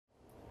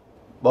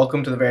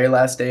Welcome to the very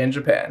last day in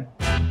Japan.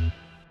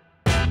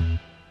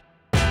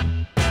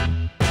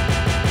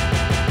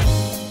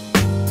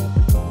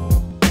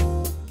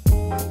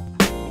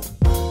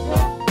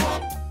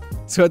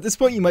 So at this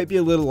point you might be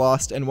a little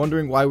lost and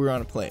wondering why we're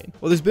on a plane.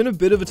 Well, there's been a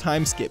bit of a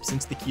time skip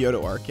since the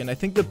Kyoto arc, and I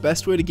think the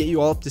best way to get you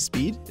all up to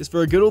speed is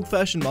for a good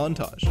old-fashioned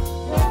montage.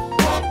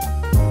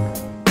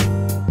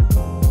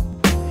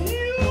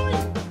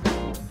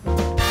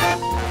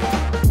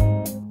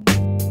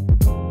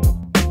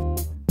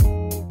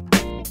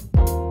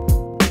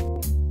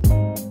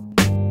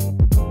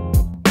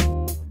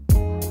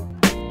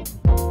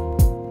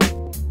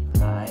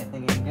 I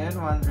think a good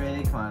one's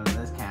ready to come out of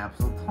this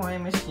capsule toy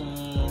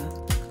machine.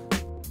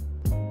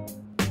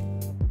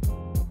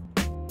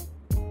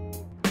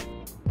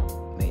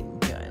 Made in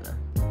China.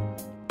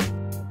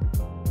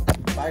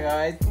 Bye,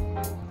 guys.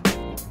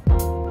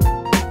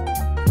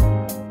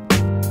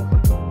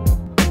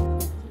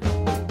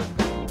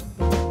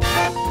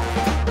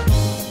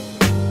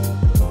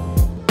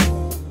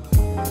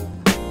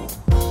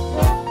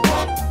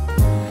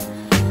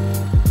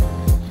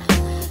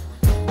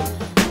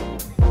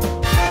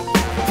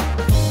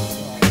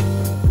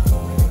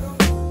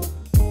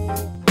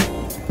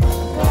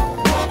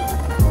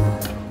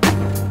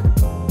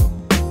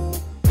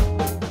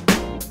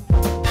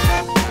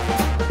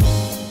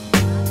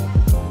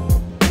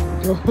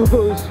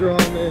 Oh, strong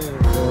man.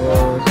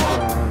 Oh,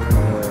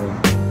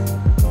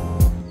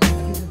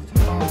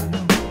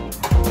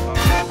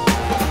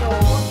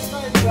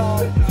 strong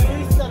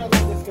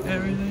man.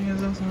 Everything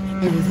is awesome.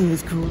 Everything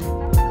is cool.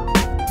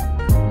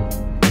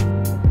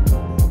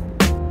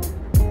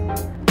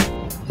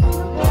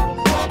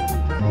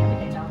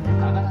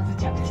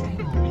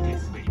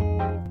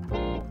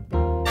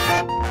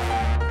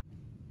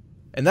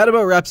 And that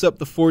about wraps up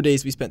the 4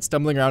 days we spent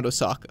stumbling around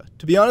Osaka.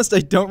 To be honest, I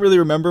don't really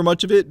remember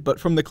much of it, but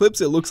from the clips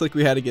it looks like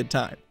we had a good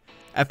time.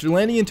 After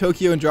landing in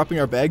Tokyo and dropping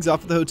our bags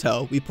off at the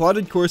hotel, we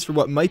plotted course for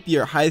what might be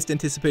our highest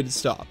anticipated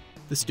stop,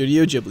 the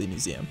Studio Ghibli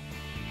Museum.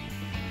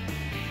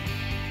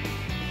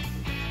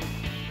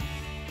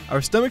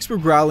 Our stomachs were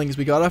growling as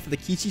we got off at the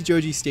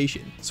Kichijoji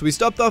station, so we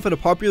stopped off at a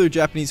popular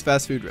Japanese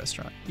fast food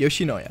restaurant,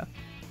 Yoshinoya.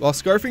 While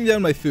scarfing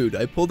down my food,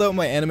 I pulled out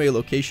my anime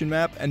location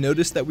map and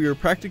noticed that we were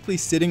practically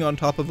sitting on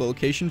top of a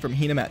location from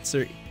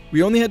Hinamatsuri.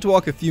 We only had to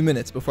walk a few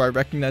minutes before I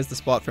recognized the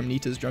spot from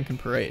Nita's Drunken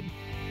Parade.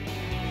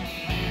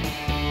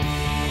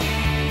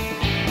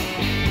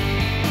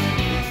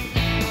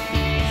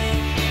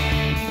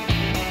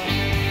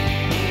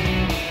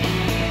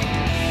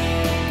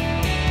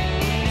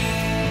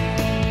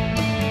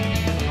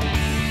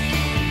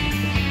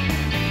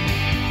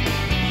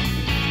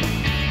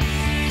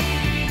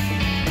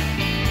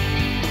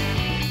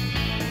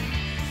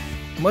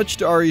 Much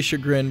to Ari's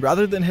chagrin,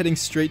 rather than heading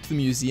straight to the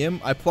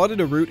museum, I plotted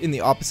a route in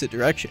the opposite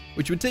direction,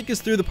 which would take us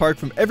through the park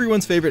from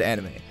everyone's favorite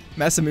anime,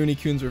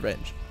 Masamune-kun's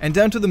Revenge, and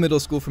down to the middle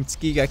school from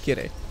Tsuki ga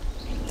Kirei.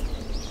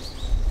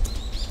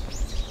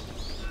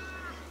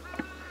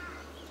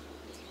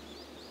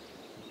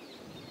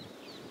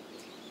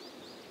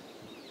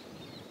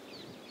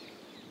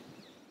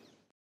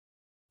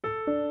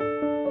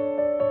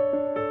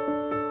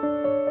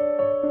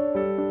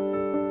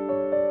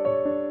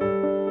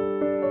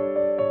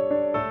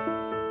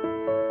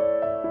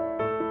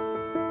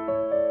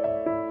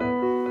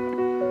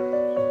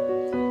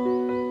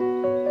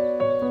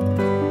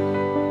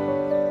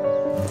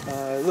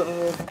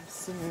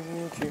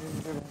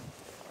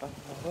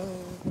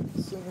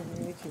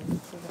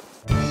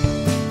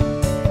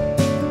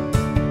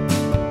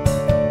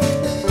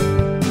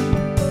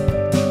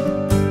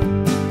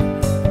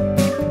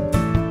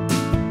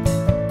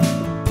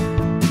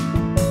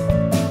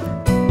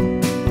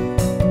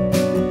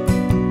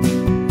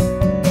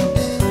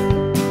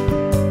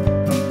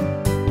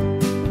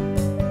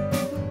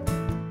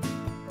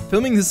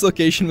 Filming this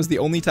location was the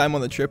only time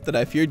on the trip that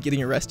I feared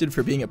getting arrested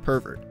for being a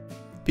pervert.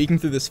 Peeking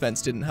through this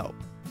fence didn't help.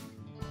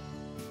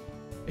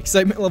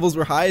 Excitement levels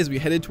were high as we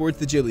headed towards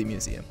the Ghibli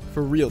Museum,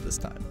 for real this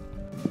time.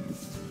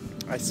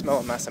 I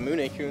smell a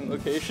Masamune-kun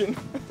location.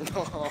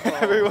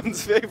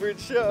 Everyone's favorite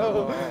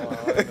show.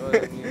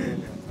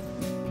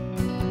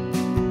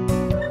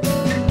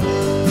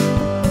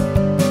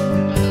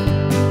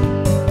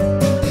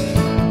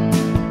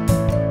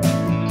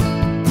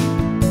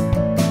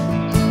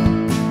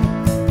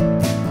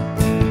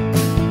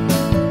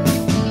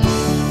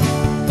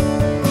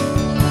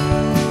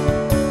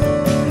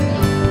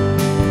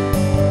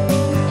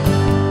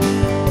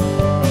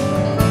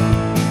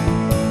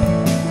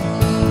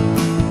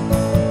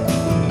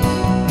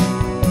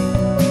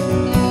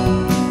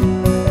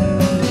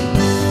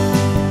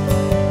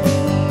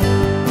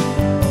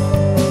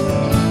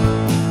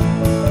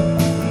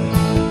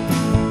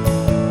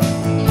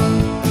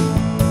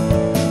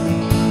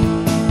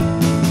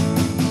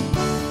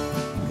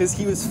 Because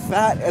he was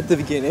fat at the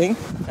beginning,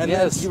 and then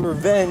as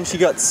revenge, he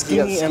got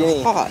skinny and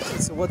hot.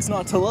 So what's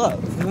not to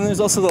love? And then there's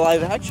also the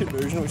live action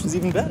version, which is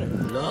even better.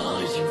 Remember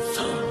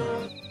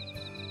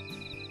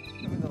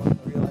the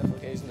real life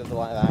location of the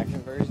live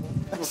action version?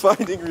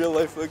 finding real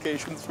life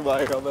locations from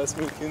IRL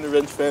Masamune-kun, the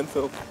Wrench fan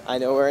film. I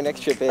know where our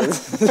next trip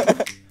is.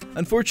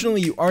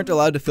 Unfortunately, you aren't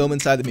allowed to film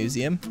inside the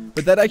museum,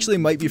 but that actually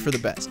might be for the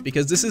best,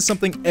 because this is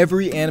something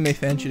every anime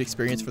fan should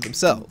experience for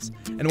themselves,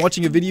 and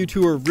watching a video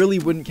tour really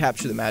wouldn't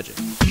capture the magic.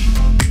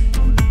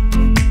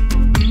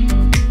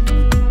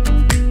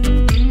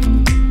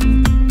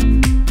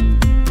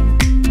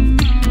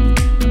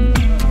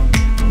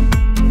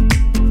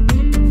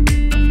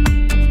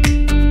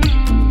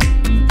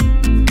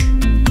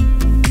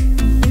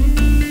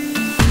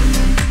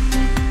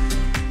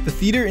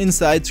 The theater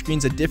inside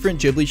screens a different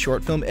Ghibli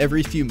short film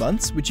every few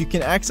months, which you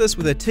can access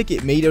with a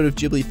ticket made out of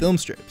Ghibli film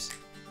strips.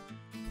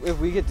 If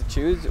we get to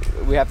choose,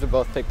 we have to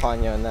both pick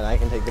Ponyo and then I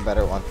can take the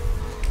better one.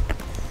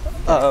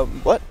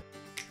 What?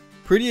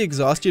 Pretty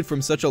exhausted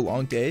from such a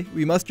long day,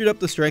 we mustered up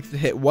the strength to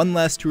hit one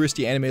last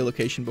touristy anime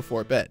location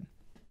before bed.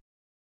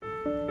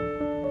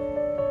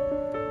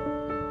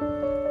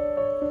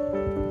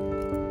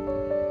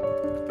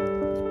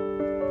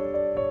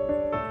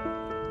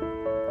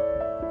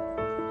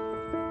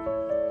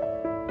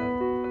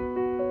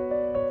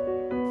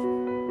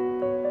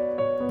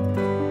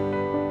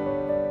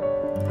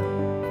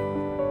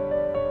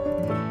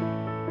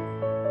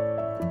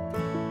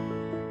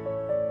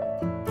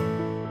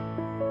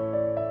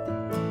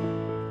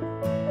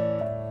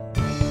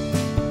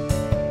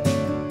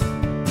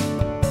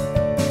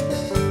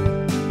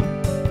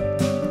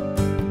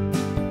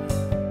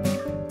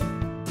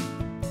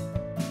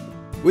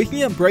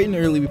 Waking up bright and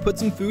early, we put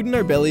some food in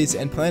our bellies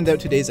and planned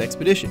out today's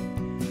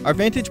expedition. Our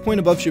vantage point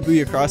above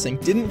Shibuya Crossing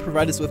didn't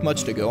provide us with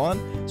much to go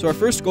on, so our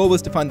first goal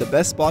was to find the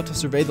best spot to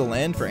survey the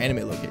land for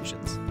anime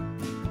locations.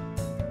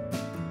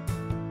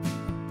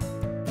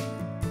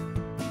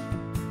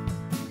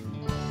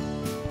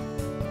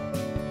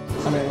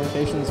 How many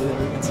locations do you think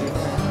we can see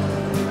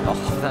there? All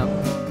of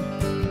them.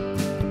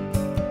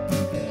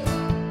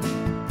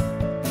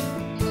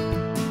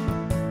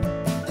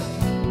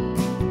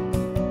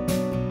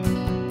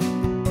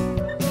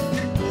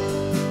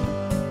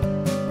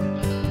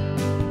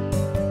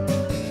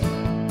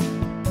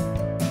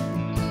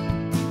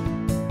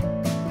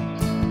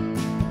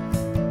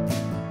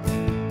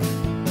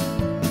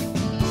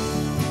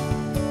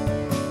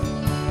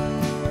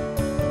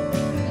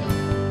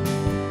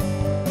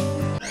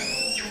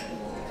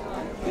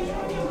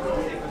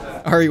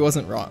 Ari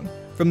wasn't wrong.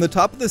 From the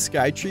top of the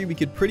Skytree, we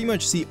could pretty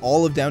much see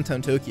all of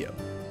downtown Tokyo.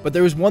 But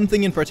there was one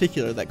thing in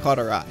particular that caught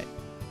our eye.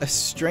 A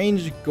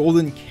strange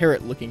golden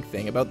carrot looking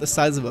thing about the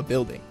size of a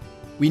building.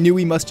 We knew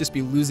we must just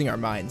be losing our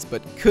minds,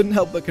 but couldn't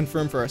help but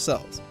confirm for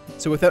ourselves.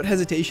 So without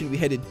hesitation, we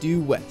headed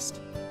due west.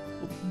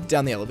 Well,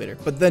 down the elevator,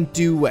 but then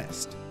due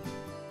west.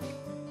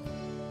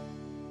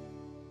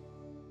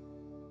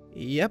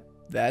 Yep,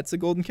 that's a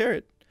golden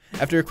carrot.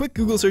 After a quick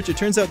Google search, it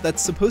turns out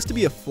that's supposed to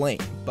be a flame,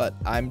 but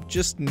I'm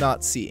just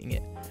not seeing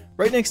it.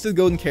 Right next to the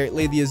golden carrot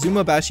lay the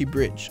Azumabashi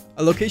Bridge,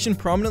 a location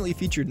prominently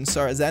featured in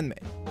Sarazanmai.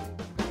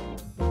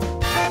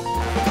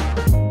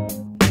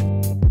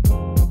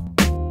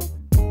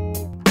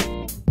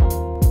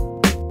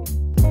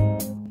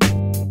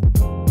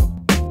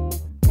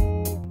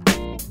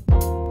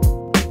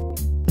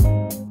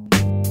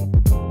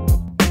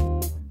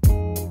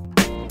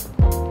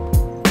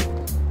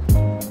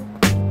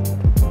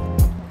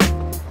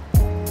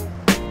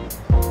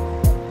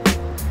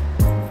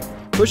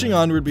 Pushing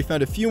onward, we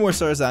found a few more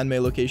Sarazanmai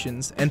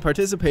locations and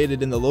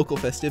participated in the local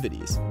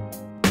festivities.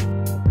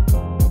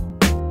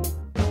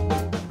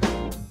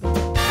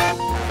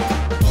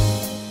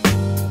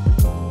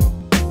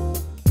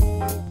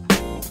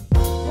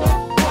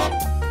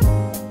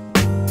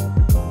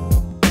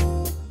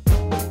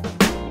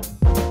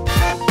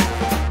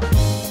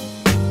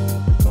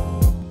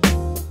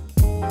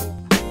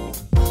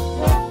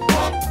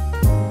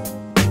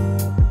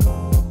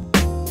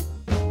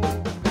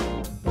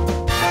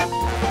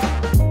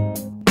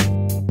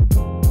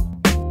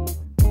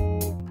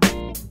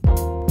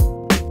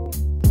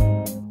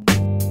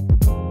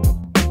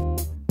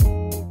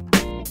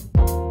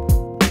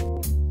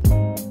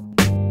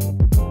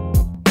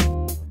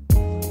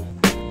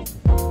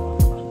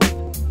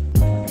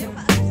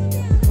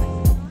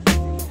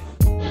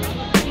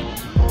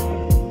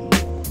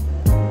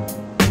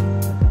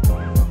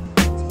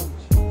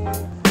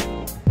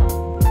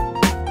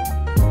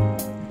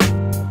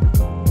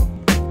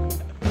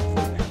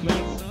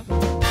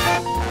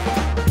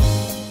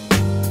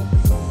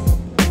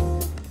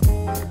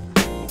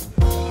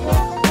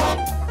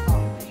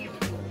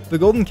 The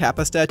golden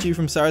kappa statue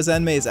from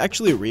Sarazanmai is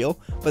actually real,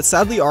 but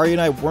sadly Ari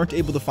and I weren't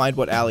able to find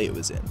what alley it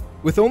was in.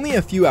 With only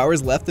a few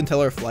hours left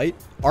until our flight,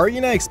 Ari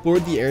and I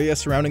explored the area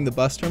surrounding the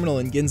bus terminal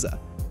in Ginza.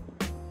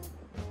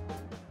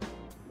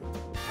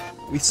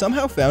 We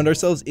somehow found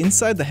ourselves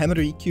inside the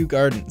Hemariku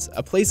Gardens,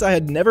 a place I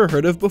had never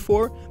heard of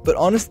before, but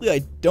honestly I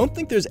don't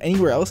think there's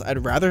anywhere else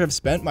I'd rather have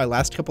spent my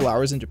last couple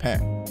hours in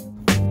Japan.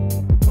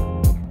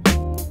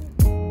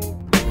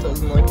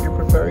 Doesn't like you're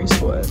preferring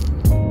sweat.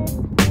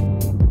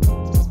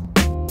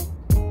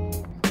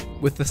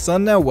 With the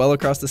sun now well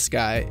across the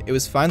sky, it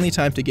was finally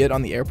time to get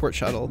on the airport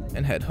shuttle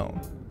and head home.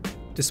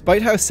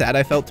 Despite how sad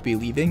I felt to be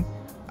leaving,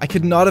 I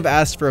could not have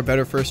asked for a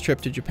better first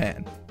trip to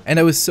Japan, and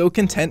I was so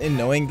content in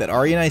knowing that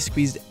Ari and I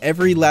squeezed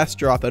every last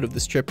drop out of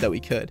this trip that we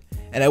could,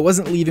 and I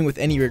wasn't leaving with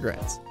any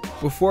regrets.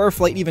 Before our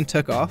flight even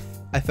took off,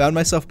 I found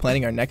myself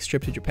planning our next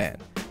trip to Japan,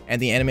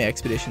 and the Anime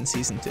Expedition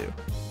Season 2.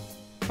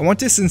 I want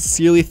to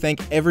sincerely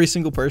thank every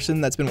single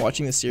person that's been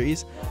watching this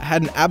series. I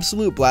had an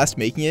absolute blast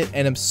making it,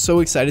 and I'm so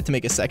excited to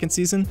make a second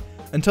season.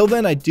 Until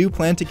then, I do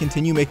plan to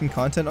continue making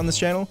content on this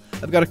channel.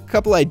 I've got a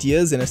couple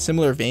ideas in a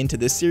similar vein to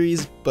this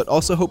series, but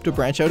also hope to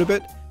branch out a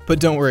bit. But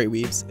don't worry,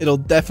 weebs, it'll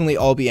definitely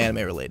all be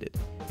anime related.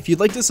 If you'd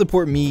like to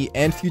support me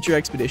and future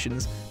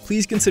expeditions,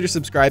 please consider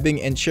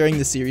subscribing and sharing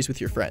the series with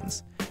your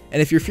friends.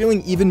 And if you're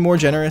feeling even more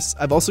generous,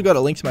 I've also got a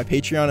link to my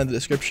Patreon in the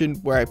description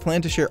where I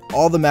plan to share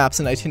all the maps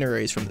and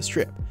itineraries from this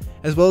trip,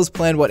 as well as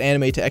plan what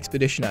anime to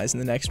expeditionize in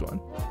the next one.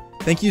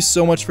 Thank you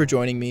so much for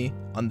joining me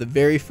on the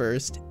very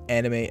first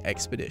anime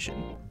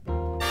expedition.